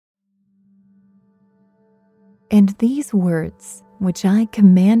And these words which I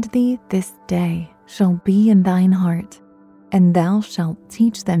command thee this day shall be in thine heart, and thou shalt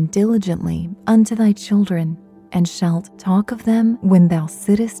teach them diligently unto thy children, and shalt talk of them when thou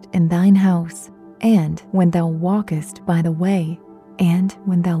sittest in thine house, and when thou walkest by the way, and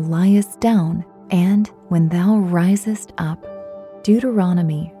when thou liest down, and when thou risest up.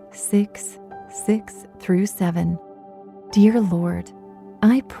 Deuteronomy 6:6-7. Dear Lord,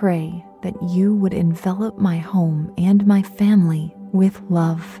 I pray that you would envelop my home and my family with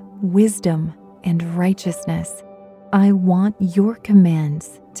love, wisdom, and righteousness. I want your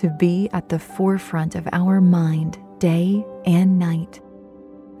commands to be at the forefront of our mind day and night.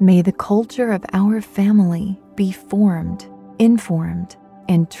 May the culture of our family be formed, informed,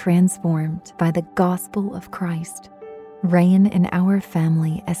 and transformed by the gospel of Christ. Reign in our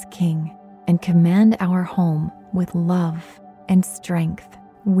family as King and command our home with love and strength.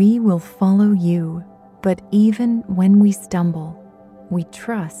 We will follow you, but even when we stumble, we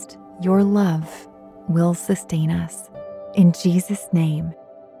trust your love will sustain us. In Jesus' name,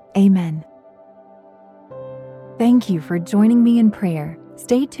 amen. Thank you for joining me in prayer.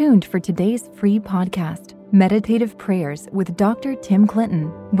 Stay tuned for today's free podcast, Meditative Prayers with Dr. Tim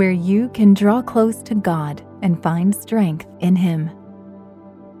Clinton, where you can draw close to God and find strength in Him.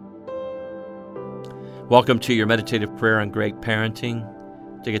 Welcome to your meditative prayer on great parenting.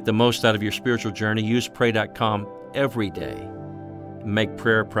 To get the most out of your spiritual journey, use pray.com every day. Make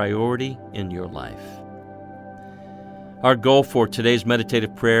prayer a priority in your life. Our goal for today's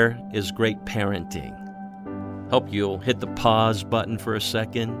meditative prayer is great parenting. Hope you'll hit the pause button for a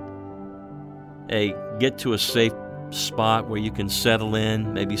second. Get to a safe spot where you can settle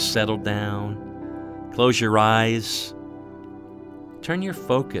in, maybe settle down. Close your eyes. Turn your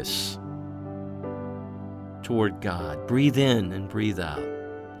focus toward God. Breathe in and breathe out.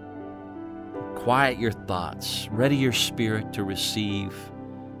 Quiet your thoughts. Ready your spirit to receive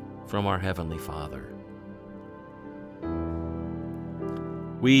from our Heavenly Father.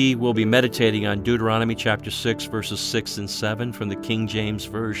 We will be meditating on Deuteronomy chapter 6, verses 6 and 7 from the King James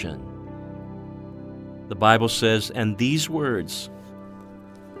Version. The Bible says, "And these words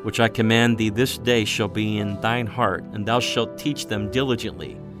which I command thee this day shall be in thine heart, and thou shalt teach them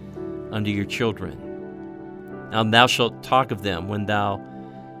diligently unto your children. And thou shalt talk of them when thou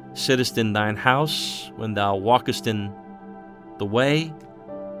sittest in thine house, when thou walkest in the way,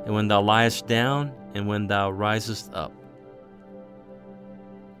 and when thou liest down, and when thou risest up."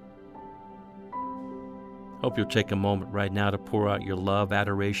 Hope you'll take a moment right now to pour out your love,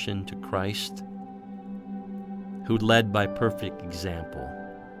 adoration to Christ, who led by perfect example.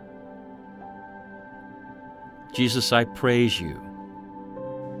 Jesus, I praise you,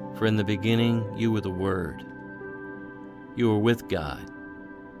 for in the beginning you were the Word. You were with God.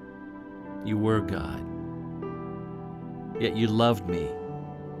 You were God. Yet you loved me.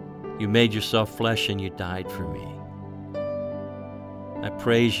 You made yourself flesh and you died for me. I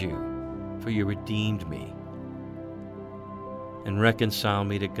praise you, for you redeemed me and reconciled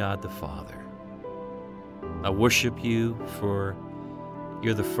me to God the Father. I worship you, for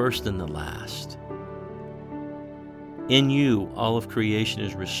you're the first and the last. In you, all of creation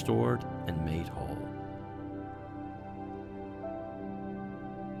is restored and made whole.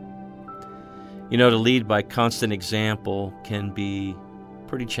 You know, to lead by constant example can be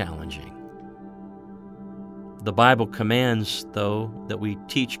pretty challenging. The Bible commands, though, that we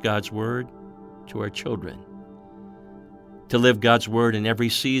teach God's Word to our children, to live God's Word in every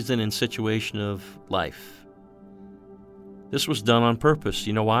season and situation of life. This was done on purpose.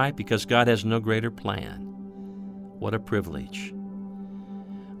 You know why? Because God has no greater plan. What a privilege.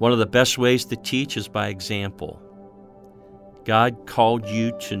 One of the best ways to teach is by example. God called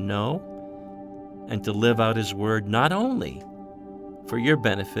you to know and to live out His Word, not only for your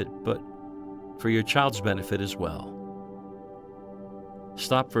benefit, but for your child's benefit as well.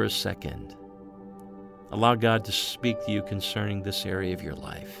 Stop for a second. Allow God to speak to you concerning this area of your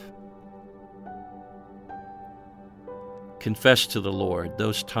life. Confess to the Lord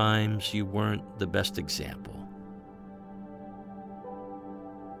those times you weren't the best example.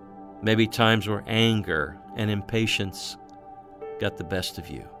 Maybe times where anger and impatience got the best of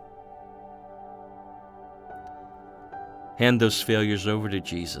you. Hand those failures over to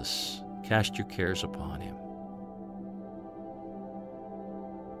Jesus. Cast your cares upon Him.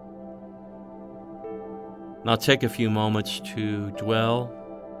 Now take a few moments to dwell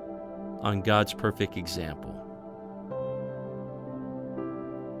on God's perfect example.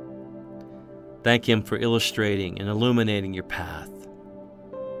 Thank Him for illustrating and illuminating your path.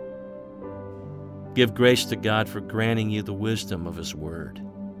 Give grace to God for granting you the wisdom of His Word.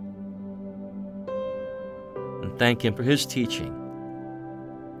 and thank Him for His teaching,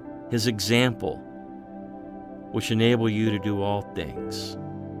 His example, which enable you to do all things.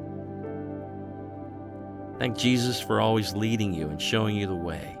 Thank Jesus for always leading you and showing you the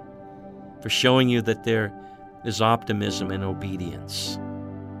way, for showing you that there is optimism in obedience.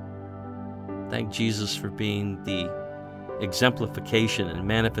 Thank Jesus for being the exemplification and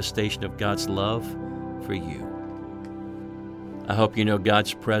manifestation of God's love for you. I hope you know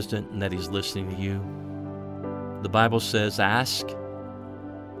God's present and that He's listening to you. The Bible says, ask,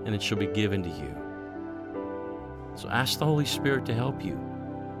 and it shall be given to you. So ask the Holy Spirit to help you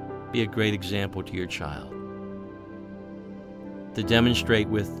be a great example to your child, to demonstrate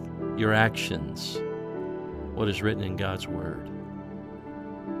with your actions what is written in God's Word.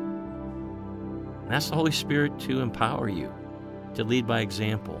 And ask the Holy Spirit to empower you, to lead by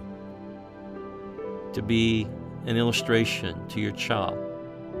example, to be an illustration to your child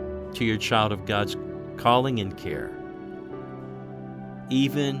of God's calling and care,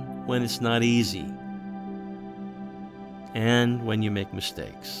 even when it's not easy and when you make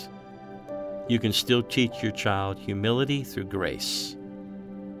mistakes. You can still teach your child humility through grace.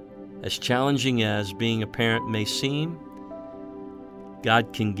 As challenging as being a parent may seem,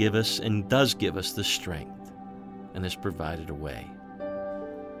 God can give us and does give us the strength and has provided a way.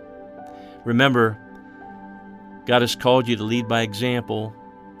 Remember, God has called you to lead by example,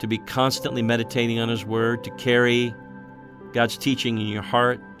 to be constantly meditating on His Word, to carry God's teaching in your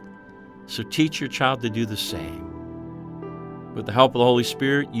heart. So teach your child to do the same. With the help of the Holy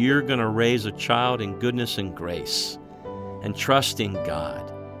Spirit, you're going to raise a child in goodness and grace, and trust in God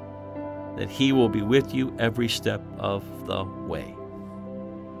that He will be with you every step of the way.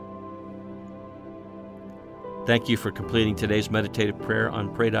 Thank you for completing today's meditative prayer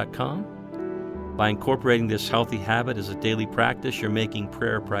on Pray.com. By incorporating this healthy habit as a daily practice, you're making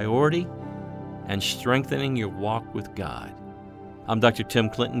prayer a priority and strengthening your walk with God. I'm Dr. Tim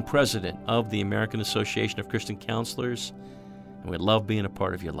Clinton, President of the American Association of Christian Counselors, and we love being a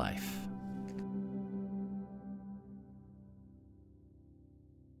part of your life.